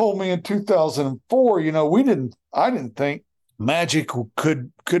 told me in 2004, I didn't think Magic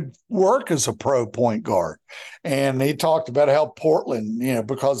could work as a pro point guard. And he talked about how Portland,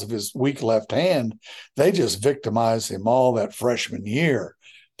 because of his weak left hand, they just victimized him all that freshman year.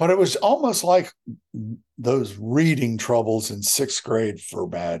 But it was almost like those reading troubles in sixth grade for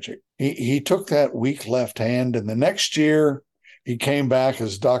Magic. He took that weak left hand, and the next year he came back,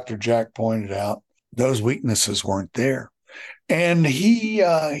 as Dr. Jack pointed out, those weaknesses weren't there. And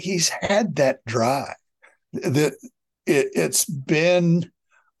he's had that drive. It's been,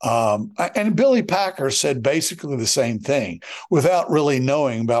 and Billy Packer said basically the same thing without really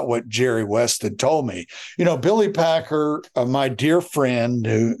knowing about what Jerry West had told me. Billy Packer, my dear friend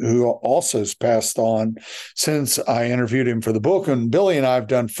who also has passed on since I interviewed him for the book, and Billy and I have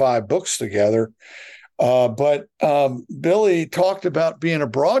done 5 books together. But Billy talked about being a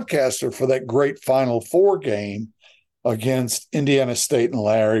broadcaster for that great Final Four game against Indiana State and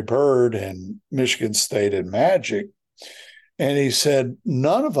Larry Bird and Michigan State and Magic. And he said,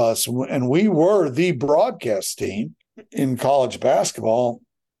 none of us, and we were the broadcast team in college basketball,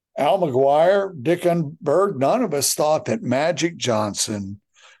 Al McGuire, Dick Unberg, none of us thought that Magic Johnson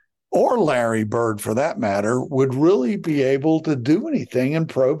or Larry Bird, for that matter, would really be able to do anything in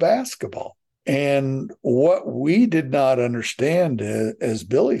pro basketball. And what we did not understand, as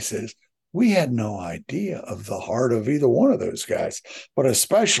Billy says, we had no idea of the heart of either one of those guys, but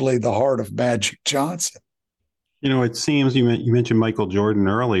especially the heart of Magic Johnson. It seems you mentioned Michael Jordan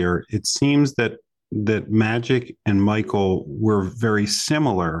earlier. It seems that Magic and Michael were very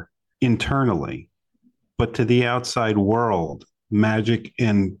similar internally, but to the outside world, Magic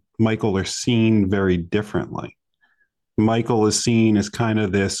and Michael are seen very differently. Michael is seen as kind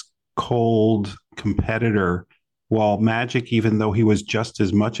of this cold competitor, while Magic, even though he was just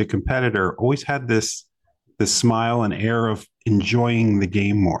as much a competitor, always had this smile and air of enjoying the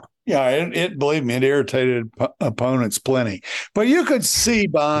game more. Yeah, believe me, it irritated opponents plenty. But you could see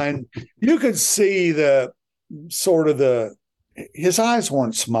his eyes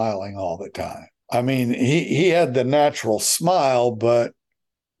weren't smiling all the time. I mean, he had the natural smile, but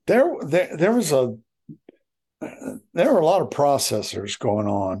there were a lot of processors going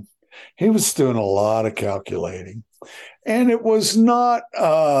on. He was doing a lot of calculating, and it was not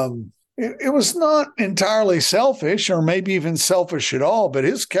entirely selfish, or maybe even selfish at all, but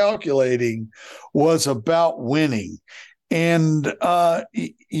his calculating was about winning. And,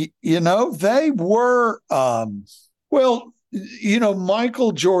 they were,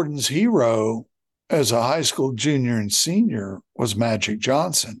 Michael Jordan's hero as a high school junior and senior was Magic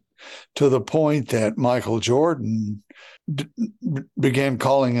Johnson, to the point that Michael Jordan began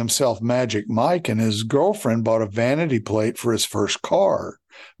calling himself Magic Mike, and his girlfriend bought a vanity plate for his first car,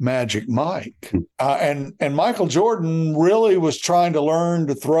 Magic Mike. And Michael Jordan really was trying to learn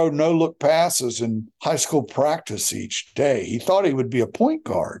to throw no-look passes in high school practice each day. He thought he would be a point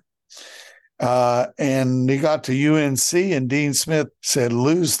guard. And he got to UNC, and Dean Smith said,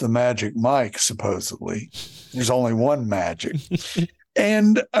 lose the Magic Mike, supposedly. There's only one Magic.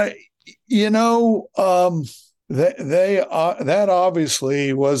 And, that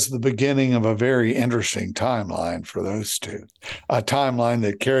obviously was the beginning of a very interesting timeline for those two, a timeline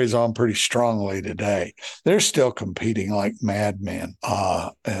that carries on pretty strongly today. They're still competing like madmen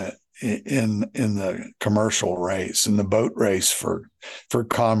in the commercial race, in the boat race for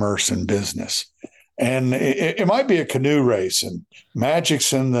commerce and business. And it might be a canoe race, and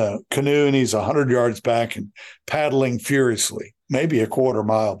Magic's in the canoe and he's 100 yards back and paddling furiously, maybe a quarter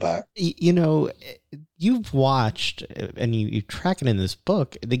mile back. You've watched, and you track it in this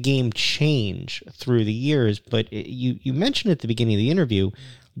book, the game change through the years, but you mentioned at the beginning of the interview,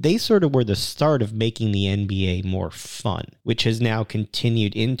 they sort of were the start of making the NBA more fun, which has now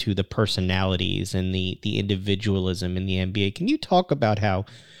continued into the personalities and the individualism in the NBA. Can you talk about how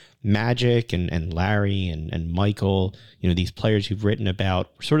Magic and Larry and Michael, these players you've written about,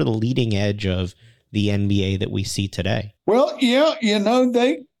 sort of the leading edge of the NBA that we see today? Well, yeah,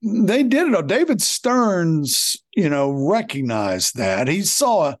 they did it. David Stearns, recognized that.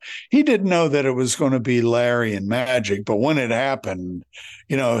 He didn't know that it was going to be Larry and Magic, but when it happened,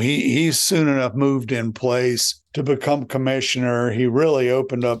 he soon enough moved in place to become commissioner, he really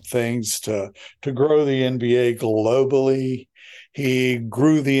opened up things to grow the NBA globally. He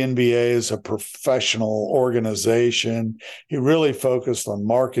grew the NBA as a professional organization. He really focused on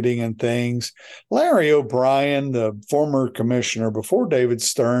marketing and things. Larry O'Brien, the former commissioner before David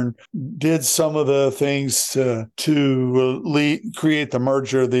Stern, did some of the things to create the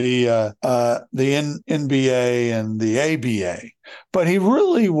merger of the NBA and the ABA. But he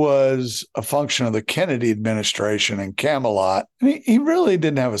really was a function of the Kennedy administration and Camelot. He really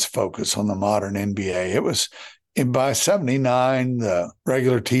didn't have his focus on the modern NBA. It was by 79, the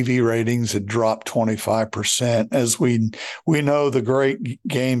regular TV ratings had dropped 25%. As we know, the great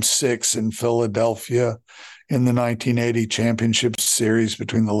Game 6 in Philadelphia in the 1980 championship series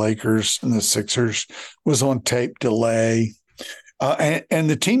between the Lakers and the Sixers was on tape delay. And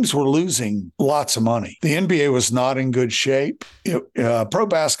the teams were losing lots of money. The NBA was not in good shape. Pro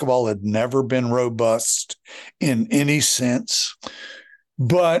basketball had never been robust in any sense.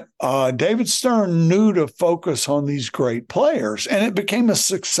 But David Stern knew to focus on these great players, and it became a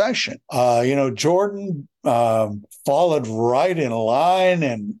succession. Jordan followed right in line,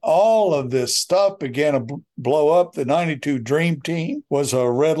 and all of this stuff began to blow up. The 92 Dream Team was a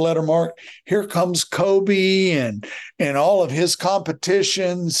red letter mark. Here comes Kobe and all of his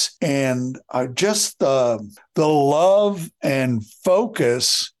competitions, and just the love and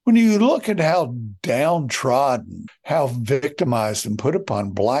focus. When you look at how downtrodden, how victimized and put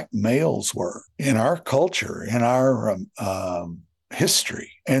upon Black males were in our culture, in our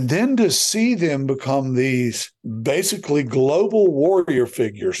history, and then to see them become these basically global warrior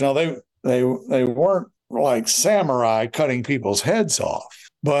figures. Now, they weren't like samurai cutting people's heads off,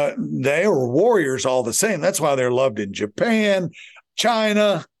 but they were warriors all the same. That's why they're loved in Japan,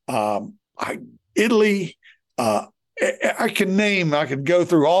 China, Italy. I could go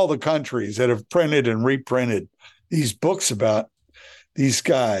through all the countries that have printed and reprinted these books about these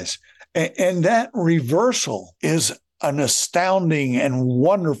guys. And that reversal is an astounding and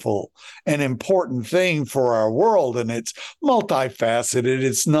wonderful and important thing for our world. And it's multifaceted.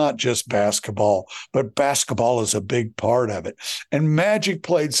 It's not just basketball, but basketball is a big part of it. And Magic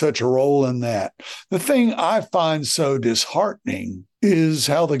played such a role in that. The thing I find so disheartening is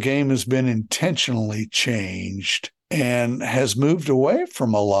how the game has been intentionally changed and has moved away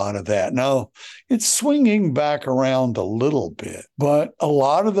from a lot of that. Now, it's swinging back around a little bit, but a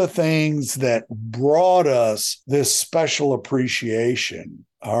lot of the things that brought us this special appreciation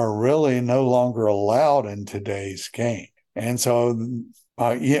are really no longer allowed in today's game. And so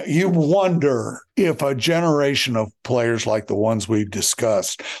you wonder if a generation of players like the ones we've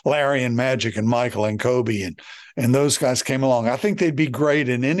discussed, Larry and Magic and Michael and Kobe and those guys came along, I think they'd be great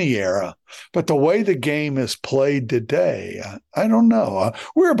in any era. But the way the game is played today, I don't know.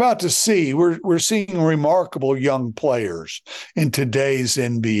 We're about to see, we're seeing remarkable young players in today's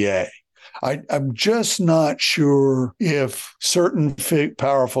NBA. I'm just not sure if certain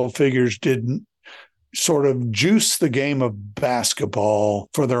powerful figures didn't sort of juice the game of basketball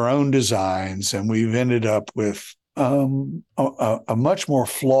for their own designs, and we've ended up with a much more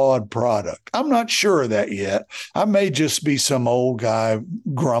flawed product. I'm not sure of that yet. I may just be some old guy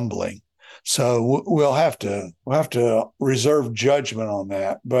grumbling. So we'll have to reserve judgment on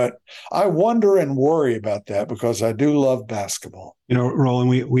that. But I wonder and worry about that because I do love basketball.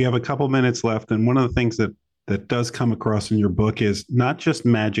 Roland, we have a couple minutes left, and one of the things that does come across in your book is not just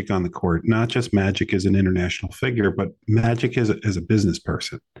Magic on the court, not just Magic as an international figure, but Magic as a business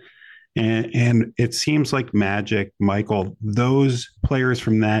person. And it seems like Magic, Michael, those players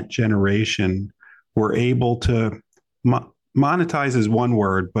from that generation were able to monetize is one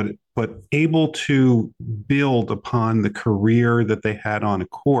word, but able to build upon the career that they had on a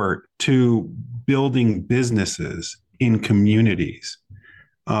court to building businesses in communities.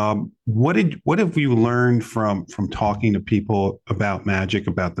 What have you learned from talking to people about Magic,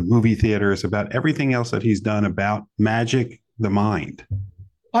 about the movie theaters, about everything else that he's done about Magic, the mind?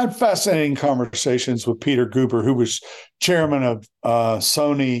 I had fascinating conversations with Peter Guber, who was chairman of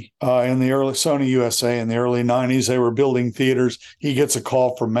Sony in the early Sony USA in the early 90s. They were building theaters. He gets a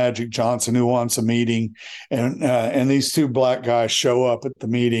call from Magic Johnson, who wants a meeting, and these two black guys show up at the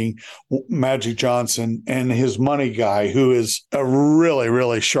meeting. Magic Johnson and his money guy, who is a really,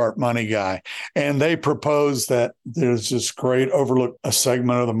 really sharp money guy, and they propose that there's this great overlook a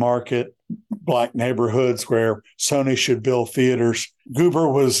segment of the market, Black neighborhoods, where Sony should build theaters.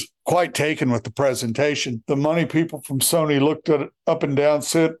 Guber was quite taken with the presentation. The money people from Sony looked at it up and down,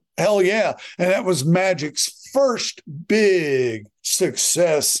 said, Hell yeah. And that was Magic's first big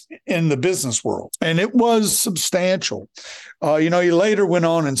success in the business world. And it was substantial. He later went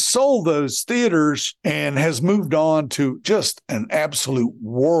on and sold those theaters and has moved on to just an absolute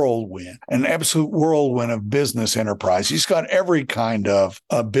whirlwind of business enterprise. He's got every kind of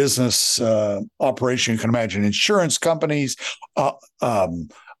business operation you can imagine, insurance companies,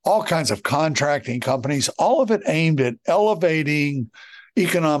 all kinds of contracting companies, all of it aimed at elevating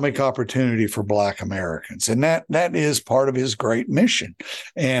economic opportunity for Black Americans. And that is part of his great mission.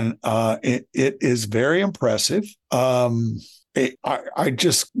 And it is very impressive. The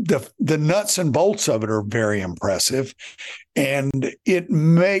nuts and bolts of it are very impressive. And it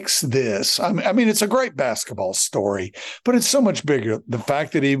makes this, I mean, it's a great basketball story, but it's so much bigger. The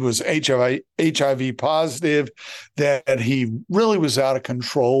fact that he was HIV positive, that he really was out of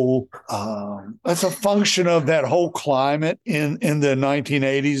control. That's a function of that whole climate in the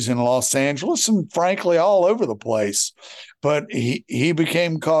 1980s in Los Angeles and frankly, all over the place. But he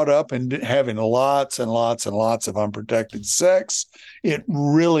became caught up in having lots and lots and lots of unprotected sex. It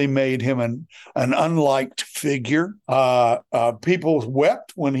really made him an unliked figure. People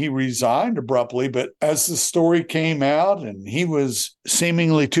wept when he resigned abruptly, but as the story came out and he was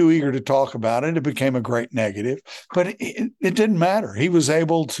seemingly too eager to talk about it, it became a great negative. But it didn't matter. He was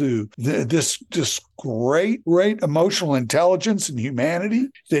able to, this great emotional intelligence and humanity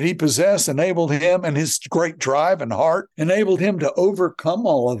that he possessed enabled him, and his great drive and heart enabled him to overcome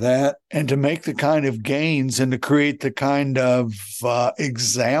all of that and to make the kind of gains and to create the kind of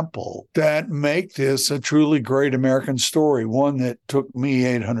example that make this a truly great American story, one that took me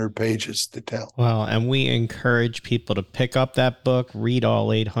 800 pages to tell. Well, and we encourage people to pick up that book, read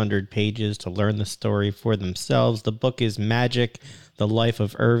all 800 pages to learn the story for themselves. The book is Magic: The Life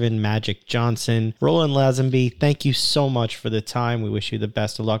of Irvin Magic Johnson. Roland Lazenby, thank you so much for the time. We wish you the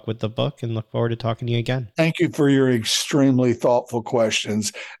best of luck with the book and look forward to talking to you again. Thank you for your extremely thoughtful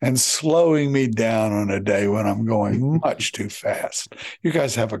questions and slowing me down on a day when I'm going much too fast. You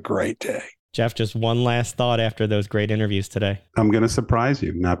guys have a great day. Jeff, just one last thought after those great interviews today. I'm going to surprise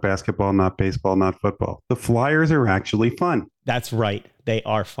you. Not basketball, not baseball, not football. The Flyers are actually fun. That's right. They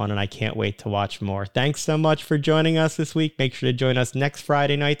are fun, and I can't wait to watch more. Thanks so much for joining us this week. Make sure to join us next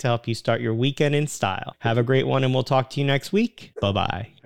Friday night to help you start your weekend in style. Have a great one, and we'll talk to you next week. Bye-bye.